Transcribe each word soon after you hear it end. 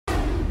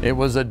It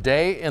was a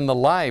day in the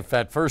life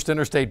at First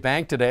Interstate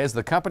Bank today as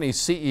the company's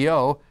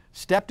CEO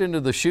stepped into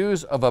the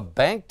shoes of a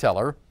bank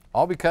teller,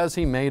 all because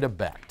he made a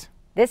bet.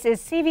 This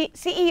is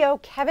CEO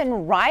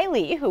Kevin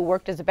Riley, who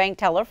worked as a bank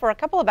teller for a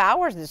couple of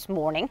hours this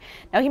morning.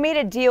 Now, he made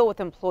a deal with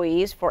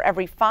employees. For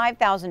every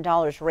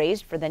 $5,000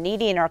 raised for the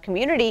needy in our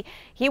community,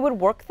 he would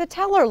work the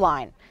teller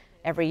line.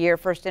 Every year,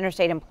 First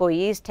Interstate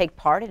employees take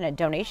part in a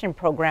donation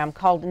program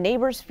called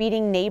Neighbors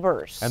Feeding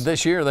Neighbors. And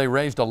this year, they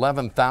raised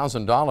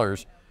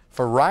 $11,000.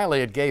 For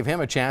Riley, it gave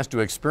him a chance to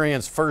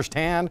experience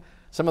firsthand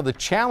some of the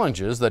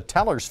challenges that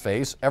tellers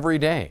face every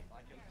day.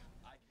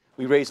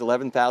 We raised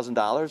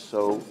 $11,000,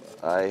 so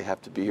I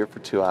have to be here for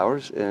 2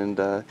 hours,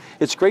 and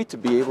it's great to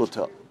be able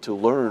to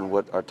learn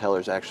what our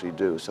tellers actually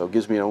do. So it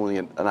gives me only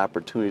an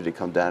opportunity to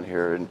come down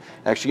here and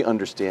actually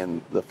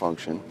understand the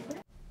function.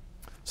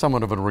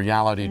 Somewhat of a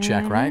reality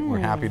check, right? We're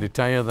happy to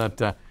tell you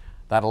that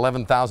that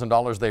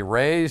 $11,000 they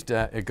raised,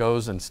 it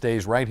goes and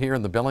stays right here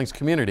in the Billings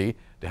community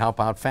to help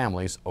out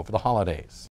families over the holidays.